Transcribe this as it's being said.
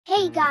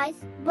Hey guys,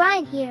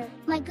 Brian here.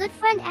 My good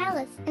friend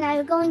Alice and I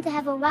are going to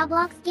have a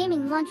Roblox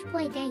gaming lunch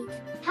play date.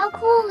 How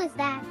cool is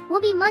that?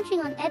 We'll be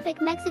munching on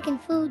epic Mexican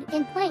food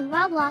and playing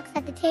Roblox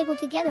at the table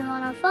together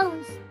on our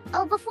phones.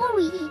 Oh, before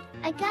we eat,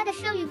 I gotta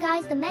show you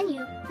guys the menu.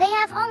 They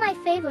have all my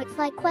favorites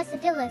like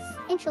quesadillas,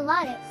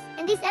 enchiladas,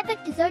 and these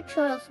epic dessert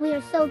churros we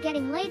are so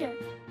getting later.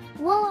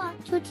 Whoa,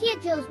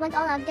 Tortilla Jo's went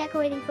all out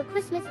decorating for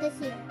Christmas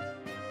this year.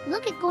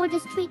 Look at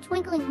gorgeous tree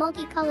twinkling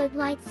multicolored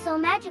lights, so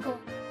magical.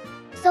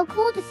 So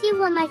cool to see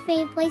one of my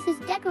fave places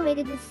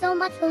decorated with so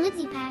much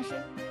Holidzy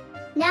passion.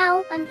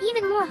 Now, I'm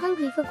even more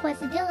hungry for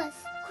quesadillas,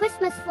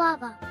 Christmas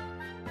flava.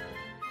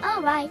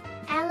 Alright,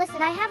 Alice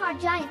and I have our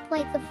giant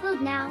plates of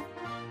food now.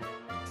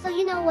 So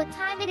you know what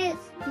time it is,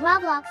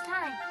 Roblox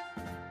time.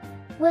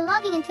 We're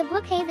logging into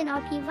Brookhaven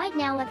RP right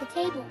now at the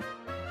table.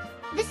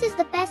 This is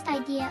the best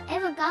idea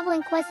ever,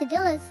 gobbling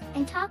quesadillas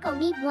and taco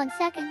meat 1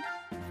 second.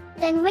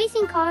 Then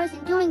racing cars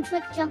and doing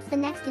trick jumps the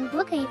next in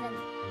Brookhaven.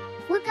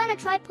 We're gonna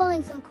try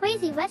pulling some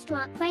crazy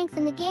restaurant pranks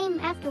in the game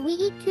after we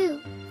eat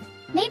too.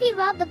 Maybe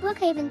rob the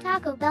Brookhaven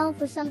Taco Bell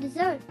for some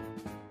dessert.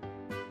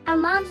 Our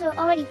moms are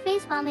already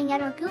face-bombing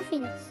at our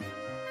goofiness.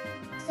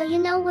 So you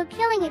know we're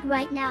killing it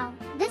right now.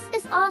 This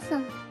is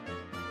awesome.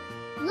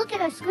 Look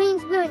at our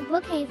screens, we're in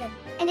Brookhaven,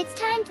 and it's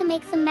time to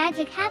make some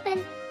magic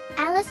happen.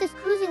 Alice is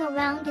cruising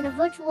around in a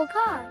virtual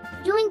car,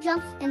 doing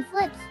jumps and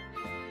flips.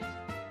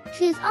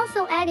 She is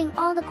also adding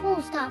all the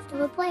cool stuff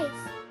to replace.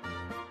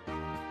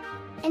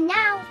 And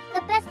now,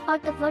 the best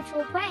part, the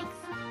virtual pranks.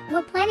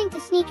 We're planning to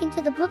sneak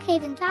into the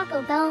Brookhaven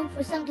Taco Bell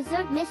for some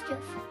dessert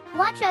mischief.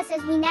 Watch us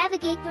as we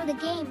navigate through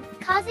the game,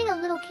 causing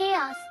a little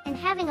chaos and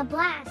having a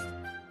blast.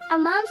 Our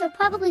moms are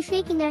probably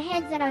shaking their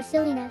heads at our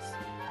silliness.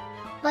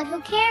 But who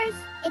cares?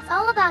 It's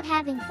all about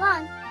having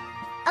fun.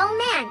 Oh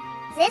man,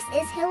 this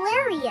is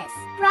hilarious.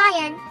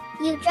 Brian,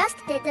 you just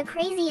did the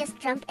craziest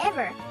jump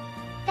ever.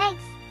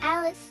 Thanks,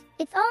 Alice.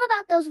 It's all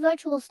about those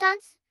virtual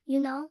stunts, you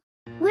know.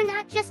 We're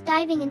not just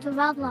diving into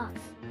Roblox.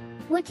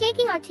 We're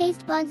taking our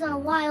taste buds on a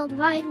wild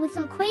ride with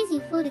some crazy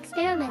food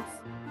experiments.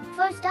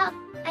 First up,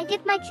 I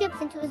dipped my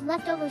chips into his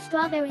leftover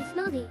strawberry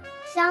smoothie.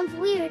 Sounds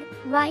weird,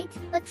 right?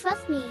 But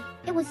trust me,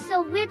 it was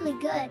so weirdly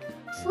good.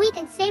 Sweet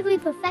and savory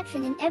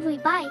perfection in every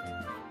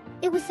bite.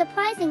 It was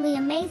surprisingly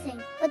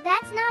amazing, but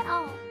that's not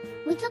all.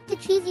 We took the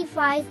cheesy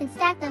fries and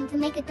stacked them to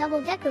make a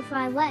double-decker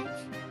fry wedge.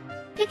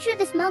 Picture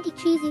this melty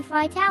cheesy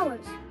fry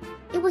towers.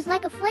 It was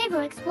like a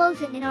flavor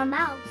explosion in our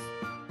mouths.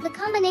 The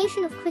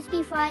combination of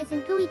crispy fries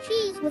and gooey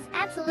cheese was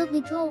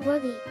absolutely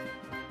drool-worthy.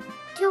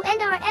 To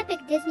end our epic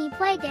Disney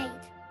play date,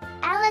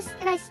 Alice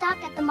and I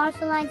stopped at the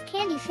Marceline's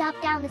candy shop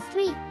down the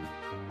street.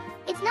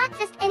 It's not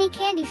just any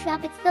candy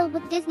shop, it's filled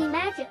with Disney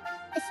magic,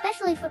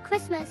 especially for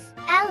Christmas,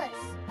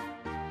 Alice.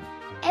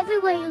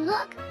 Everywhere you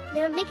look,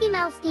 there are Mickey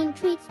Mouse themed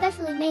treats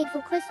specially made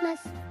for Christmas.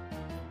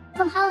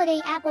 From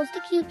holiday apples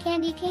to cute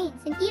candy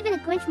canes and even a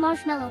Grinch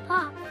marshmallow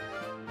pop.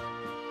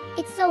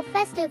 It's so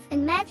festive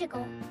and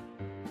magical.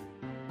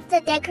 The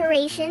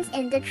decorations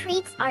and the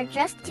treats are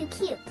just too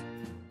cute.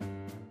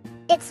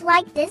 It's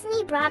like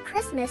Disney brought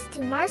Christmas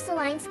to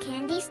Marceline's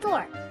candy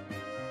store.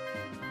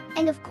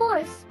 And of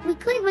course, we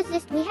couldn't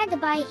resist, we had to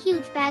buy a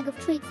huge bag of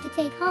treats to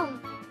take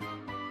home.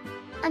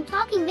 I'm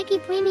talking Mickey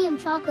Premium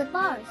chocolate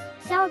bars,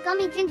 sour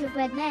gummy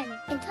gingerbread men,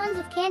 and tons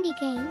of candy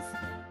canes.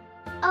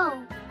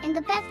 Oh, and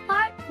the best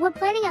part, we're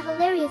planning a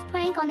hilarious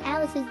prank on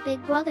Alice's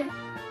big brother.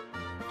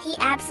 He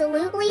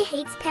absolutely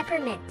hates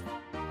peppermint.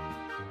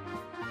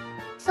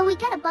 So we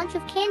got a bunch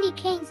of candy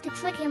canes to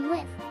trick him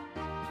with.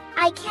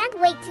 I can't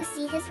wait to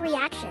see his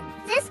reaction.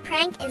 This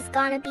prank is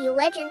gonna be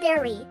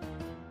legendary.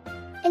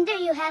 And there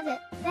you have it,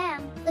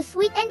 fam, the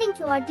sweet ending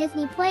to our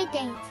Disney play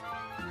date.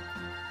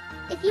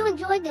 If you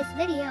enjoyed this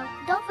video,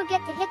 don't forget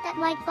to hit that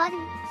like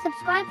button,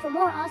 subscribe for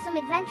more awesome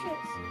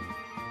adventures.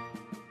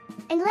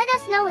 And let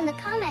us know in the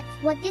comments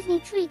what Disney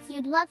treats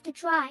you'd love to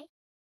try.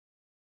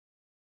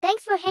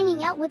 Thanks for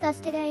hanging out with us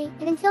today,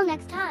 and until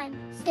next time,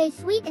 stay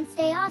sweet and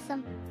stay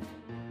awesome.